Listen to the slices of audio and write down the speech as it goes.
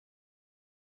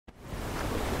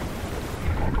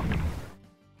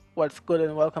what's good,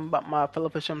 and welcome back, my fellow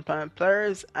Fishing Planet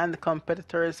players and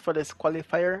competitors for this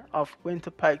qualifier of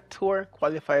Winter Pike Tour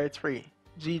Qualifier 3.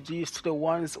 GG's to the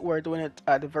ones who are doing it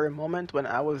at the very moment when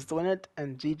I was doing it,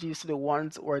 and GG's to the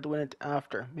ones who are doing it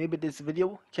after. Maybe this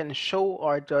video can show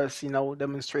or just,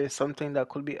 demonstrate something that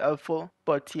could be helpful.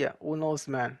 But yeah, who knows,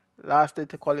 man. Last day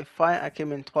to qualify, I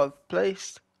came in 12th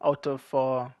place out of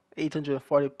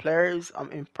 840 players.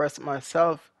 I'm impressed with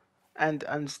myself. And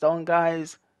hands down,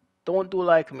 guys, don't do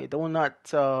like me. Do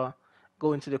not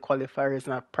go into the qualifiers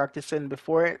not practicing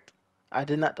before it. I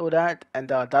did not do that, and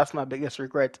that's my biggest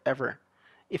regret ever.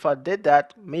 If I did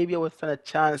that, maybe I would stand a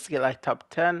chance to get like top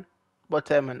 10, but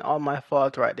and all my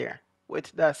fault right there.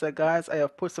 With that said, guys, I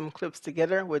have put some clips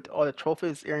together with all the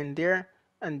trophies here and there,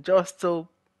 and just to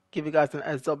give you guys an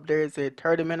heads up, there is a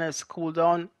 30 minutes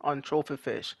cooldown on trophy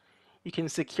fish. You can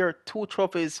secure 2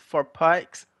 trophies for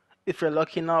pikes. If you're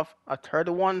lucky enough, a third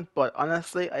one, but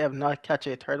honestly, I have not catch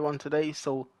a third one today,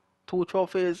 so 2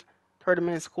 trophies, 30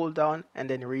 minutes cooldown, and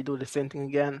then redo the same thing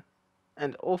again.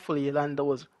 And hopefully you land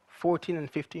those 14 and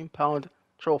 15 pound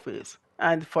trophies.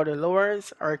 And for the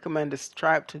lures, I recommend the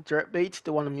striped jerkbait.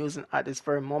 The one I'm using at this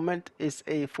very moment is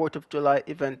a 4th of July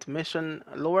event mission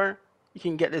lure. You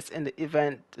can get this in the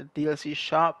event DLC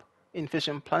shop in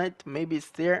Fishing Planet. Maybe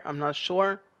it's there, I'm not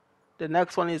sure. The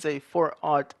next one is a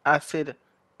 4-aught acid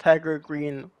tiger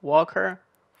green walker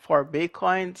for bait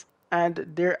coins. And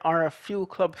there are a few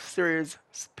club series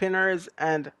spinners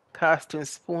and casting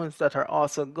spoons that are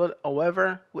also good.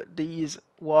 However, with these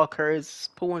walkers,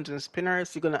 spoons, and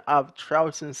spinners, you're gonna have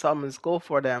trouts and salmons go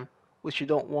for them, which you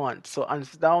don't want. So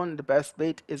hands down, the best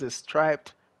bait is a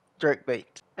striped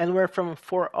jerkbait. Anywhere from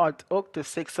 4-aught hook to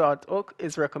 6-aught hook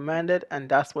is recommended, and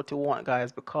that's what you want,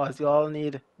 guys, because you all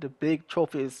need the big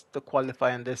trophies to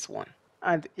qualify in this one.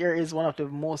 And here is one of the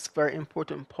most very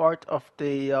important part of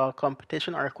the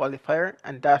competition or qualifier,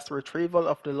 and that's the retrieval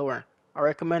of the lure. I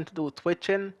recommend to do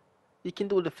twitching. You can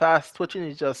do the fast twitching,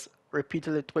 you just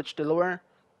repeatedly twitch the lure.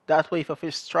 That way if a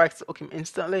fish strikes, hook him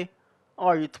instantly,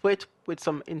 or you twitch with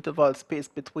some interval space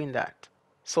between that.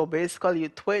 So basically you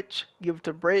twitch, give it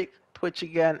a break, twitch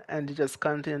again, and you just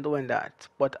continue doing that.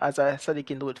 But as I said, you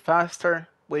can do it faster,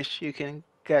 which you can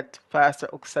get faster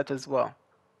hook set as well.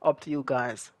 Up to you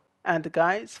guys. And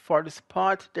guys, for the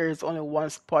spot, there is only one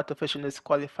spot to fish in this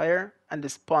qualifier, and the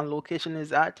spawn location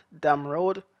is at Dam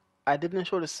Road. I didn't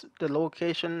show the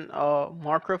location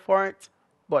marker for it,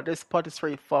 but this spot is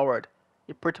straightforward.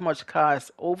 You pretty much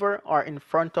cast over or in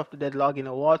front of the dead log in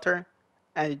the water,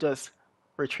 and you just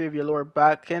retrieve your lure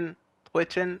back in,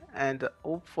 twitching, and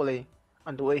hopefully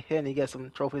on the way in you get some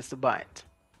trophies to bite.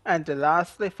 And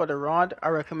lastly, for the rod, I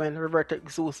recommend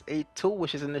Rivertech Zeus 8.2,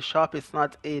 which is in the shop. It's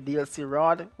not a DLC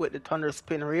rod with the Thunder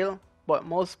Spin reel, but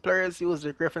most players use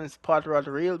the Griffin Spot Rod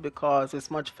reel because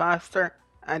it's much faster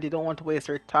and you don't want to waste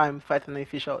your time fighting a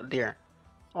fish out there.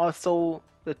 Also,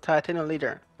 the titanium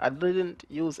leader. I didn't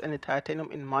use any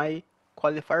titanium in my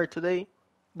qualifier today,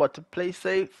 but to play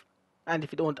safe, and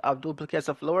if you don't have duplicates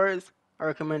of lures, I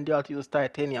recommend you all to use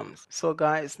titaniums. So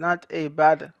guys, not a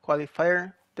bad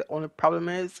qualifier. The only problem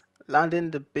is landing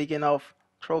the big enough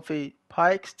trophy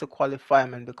pikes to qualify,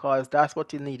 man, because that's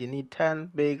what you need. You need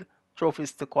 10 big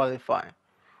trophies to qualify.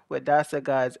 With that said,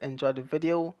 guys, enjoy the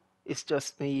video. It's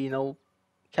just me,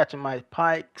 catching my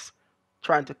pikes,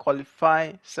 trying to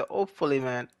qualify. So hopefully,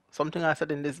 man, something I said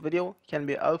in this video can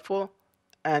be helpful,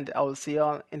 and I will see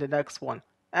y'all in the next one.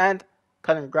 And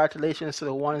congratulations to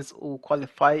the ones who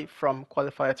qualify from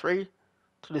qualifier 3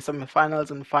 to the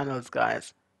semifinals and finals,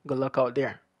 guys. Good luck out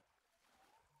there.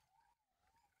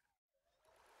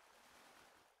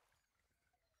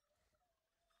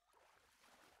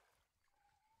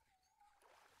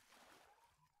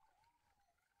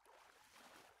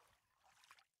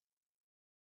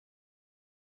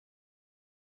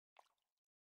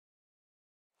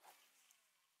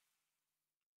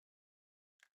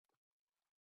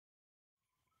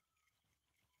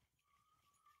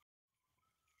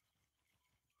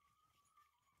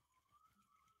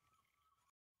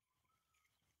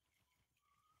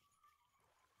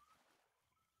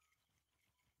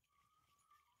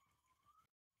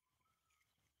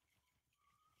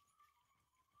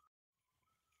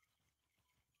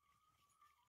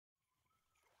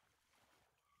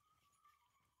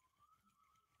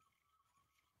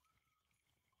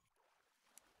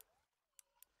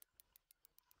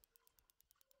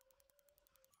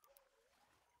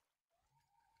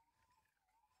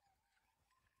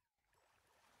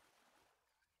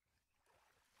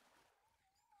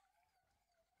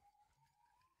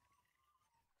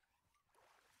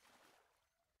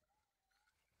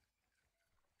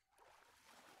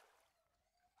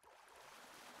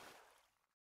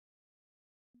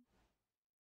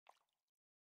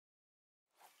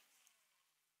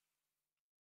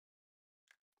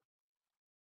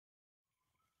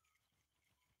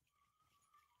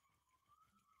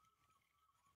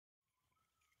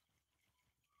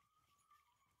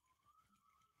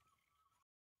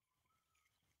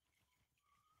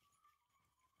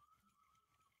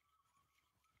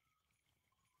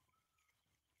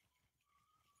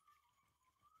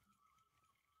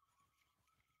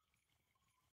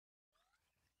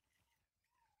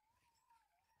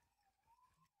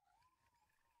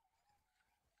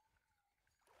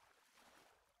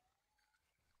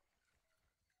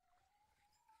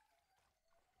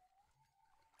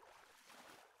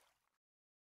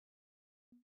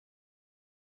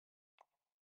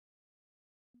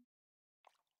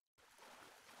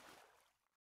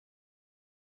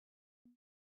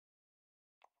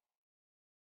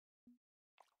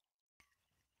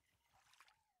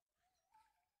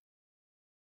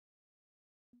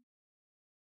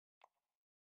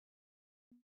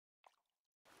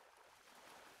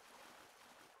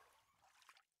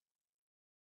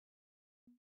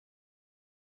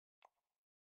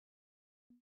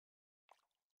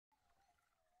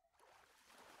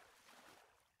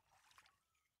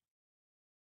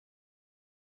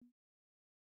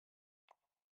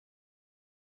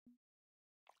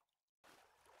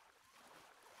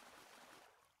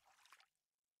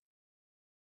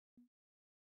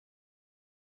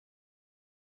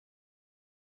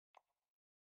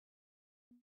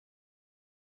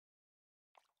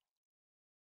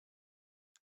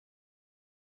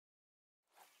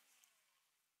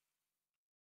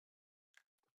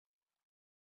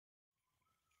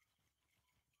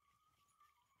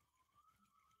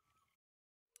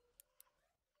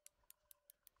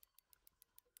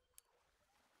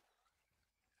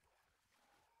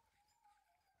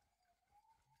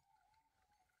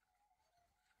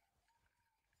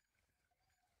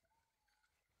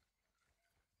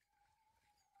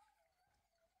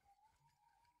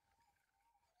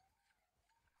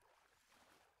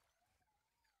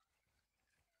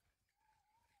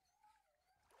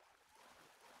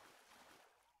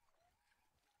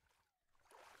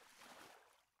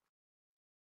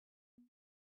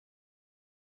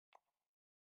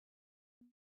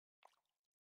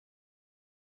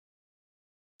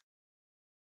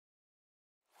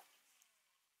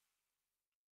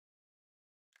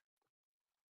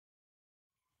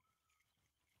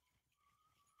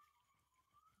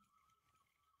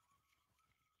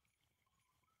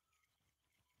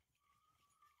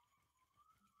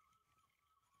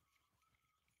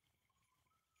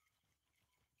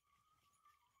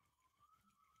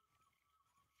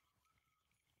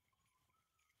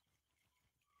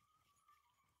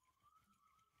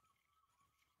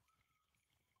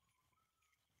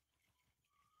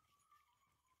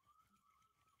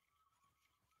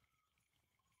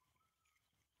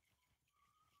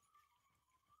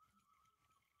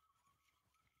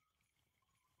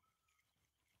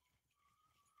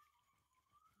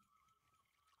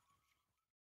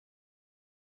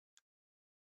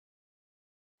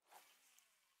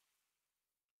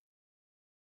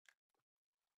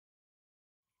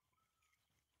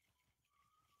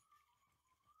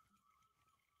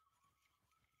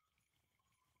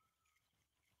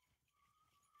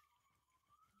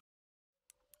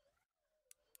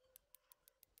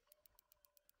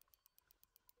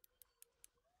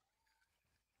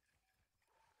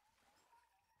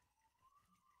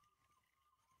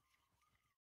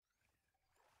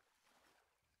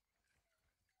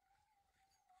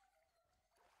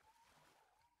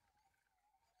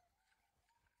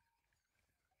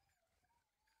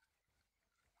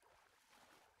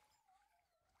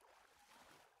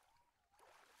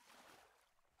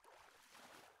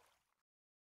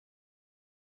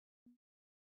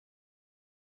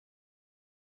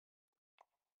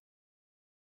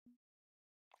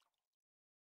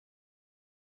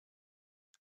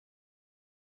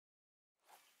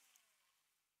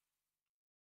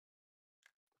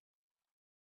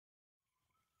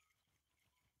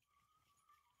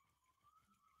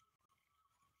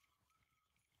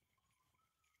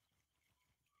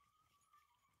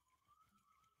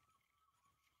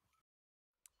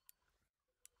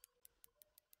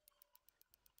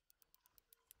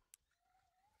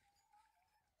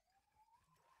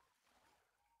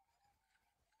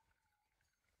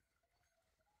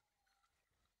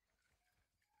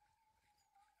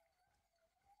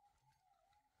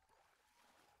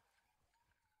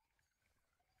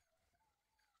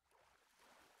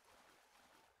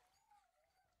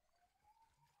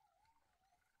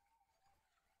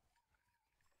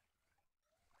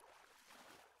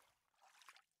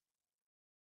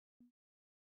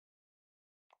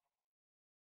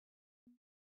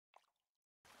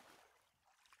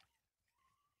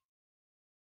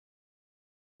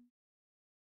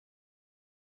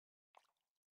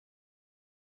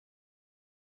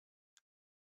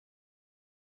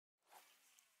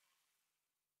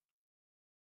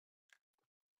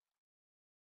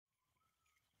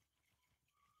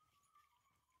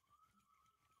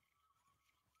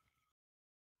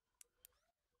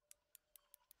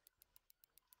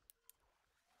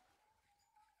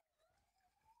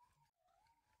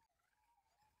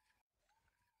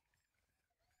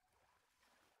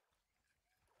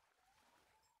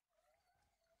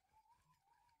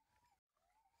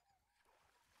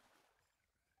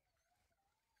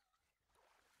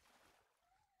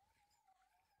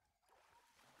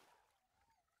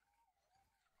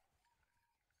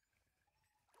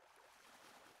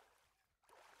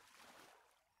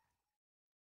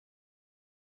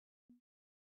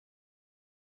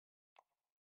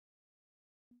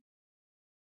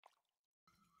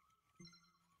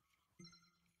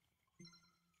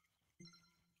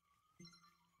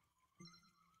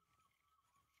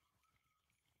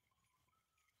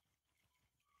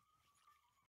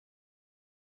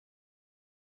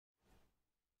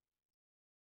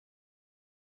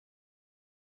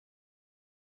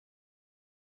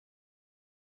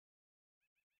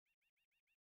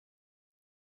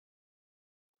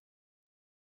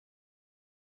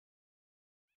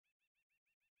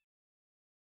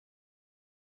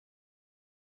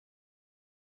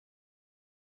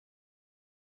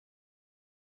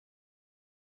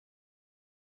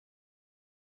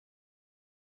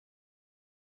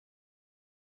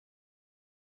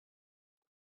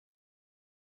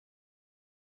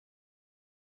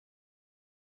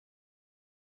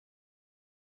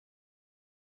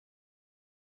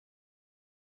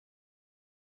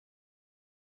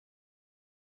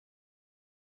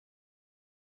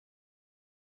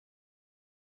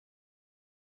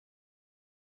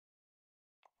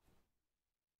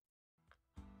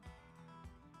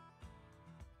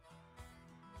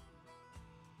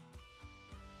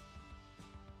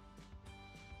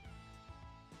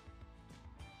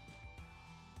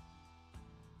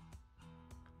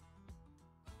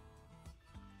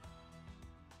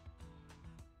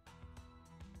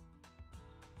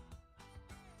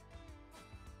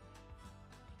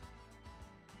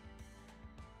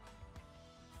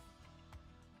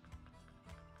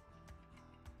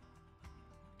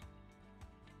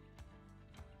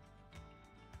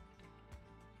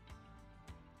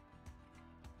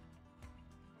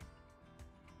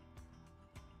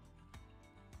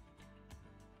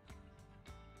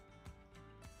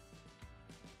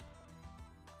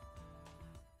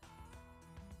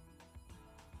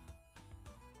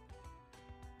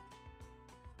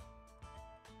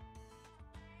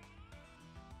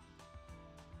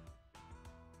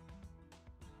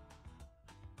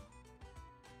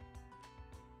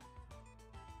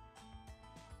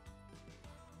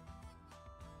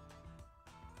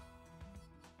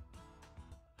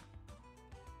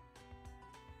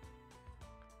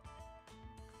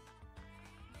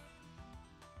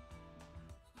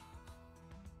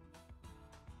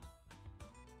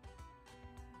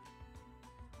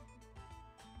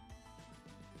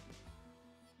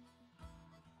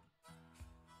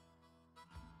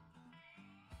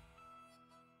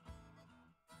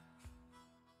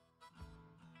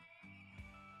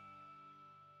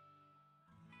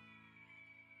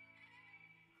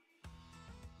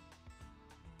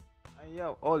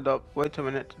 Yo, hold up, wait a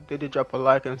minute. Did you drop a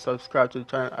like and subscribe to the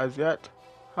channel as yet?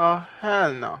 Oh,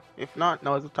 hell no. If not,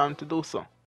 now is the time to do so.